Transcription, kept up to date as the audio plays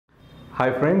Hi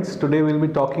friends, today we'll be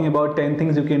talking about 10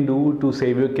 things you can do to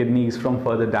save your kidneys from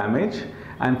further damage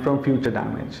and from future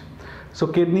damage. So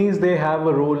kidneys, they have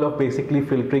a role of basically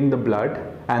filtering the blood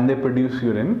and they produce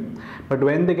urine. But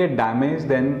when they get damaged,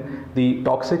 then the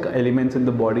toxic elements in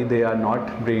the body, they are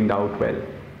not drained out well.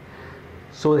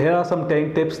 So here are some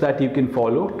 10 tips that you can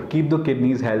follow to keep the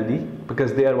kidneys healthy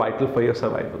because they are vital for your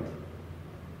survival.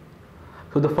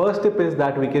 So the first tip is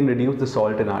that we can reduce the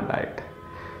salt in our diet.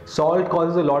 Salt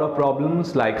causes a lot of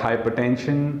problems like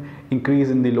hypertension, increase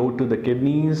in the load to the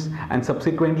kidneys, and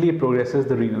subsequently progresses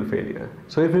the renal failure.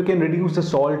 So if you can reduce the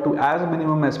salt to as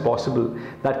minimum as possible,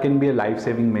 that can be a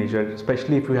life-saving measure,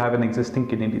 especially if you have an existing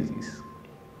kidney disease.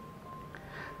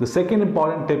 The second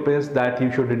important tip is that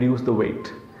you should reduce the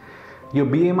weight. Your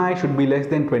BMI should be less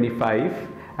than 25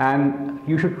 and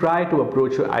you should try to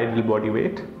approach your ideal body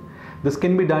weight. This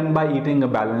can be done by eating a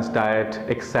balanced diet,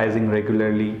 exercising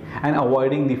regularly, and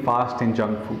avoiding the fast and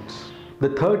junk foods. The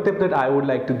third tip that I would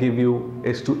like to give you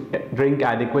is to drink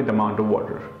adequate amount of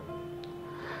water.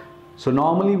 So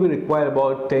normally we require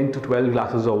about 10 to 12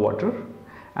 glasses of water,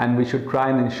 and we should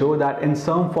try and ensure that in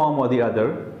some form or the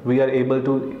other, we are able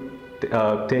to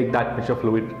take that much of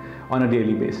fluid on a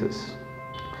daily basis.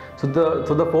 So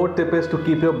the fourth tip is to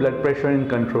keep your blood pressure in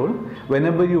control.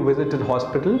 Whenever you visit a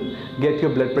hospital, get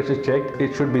your blood pressure checked.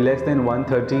 It should be less than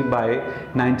 130 by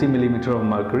 90 millimeter of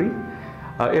mercury.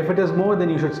 If it is more,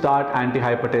 then you should start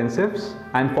antihypertensives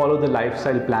and follow the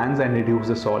lifestyle plans and reduce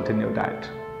the salt in your diet.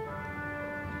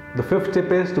 The fifth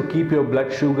tip is to keep your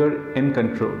blood sugar in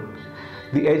control.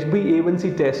 The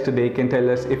HbA1c test today can tell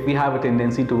us if we have a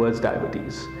tendency towards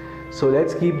diabetes. So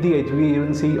let's keep the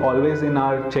HbA1c always in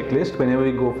our checklist whenever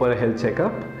we go for a health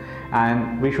checkup,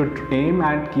 and we should aim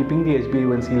at keeping the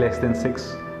HbA1c less than 6.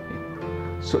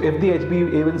 So if the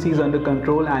HbA1c is under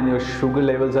control and your sugar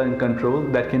levels are in control,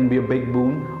 that can be a big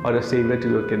boon or a savior to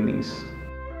your kidneys.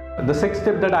 The sixth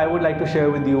tip that I would like to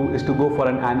share with you is to go for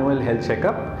an annual health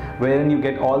checkup wherein you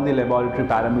get all the laboratory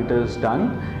parameters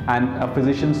done and a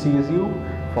physician sees you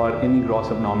for any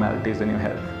gross abnormalities in your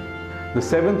health. The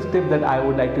seventh tip that I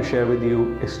would like to share with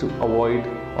you is to avoid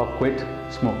or quit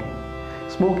smoking.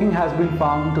 Smoking has been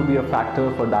found to be a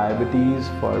factor for diabetes,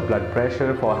 for blood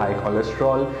pressure, for high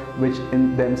cholesterol, which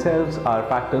in themselves are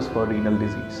factors for renal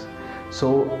disease.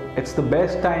 So it's the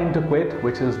best time to quit,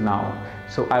 which is now.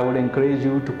 So I would encourage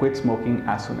you to quit smoking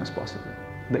as soon as possible.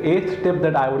 The eighth tip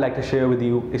that I would like to share with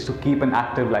you is to keep an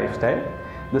active lifestyle.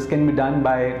 This can be done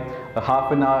by a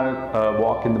half an hour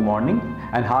walk in the morning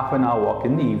and half an hour walk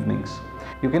in the evenings.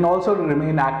 You can also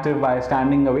remain active by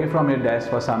standing away from your desk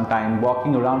for some time,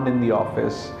 walking around in the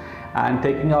office, and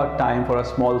taking out time for a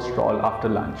small stroll after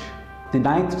lunch. The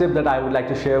ninth tip that I would like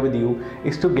to share with you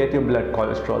is to get your blood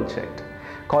cholesterol checked.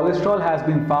 Cholesterol has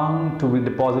been found to be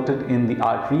deposited in the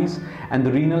arteries, and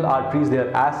the renal arteries, they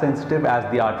are as sensitive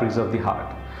as the arteries of the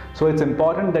heart. So it's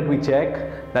important that we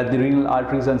check that the renal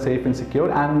arteries are safe and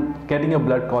secure, and getting your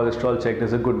blood cholesterol checked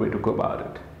is a good way to go about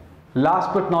it.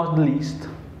 Last but not the least,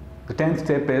 the 10th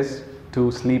tip is to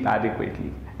sleep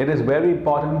adequately. It is very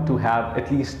important to have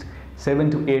at least 7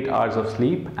 to 8 hours of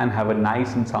sleep and have a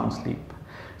nice and sound sleep.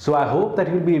 So I hope that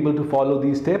you'll be able to follow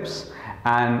these tips,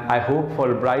 and I hope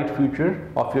for a bright future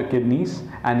of your kidneys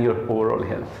and your overall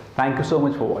health. Thank you so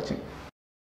much for watching.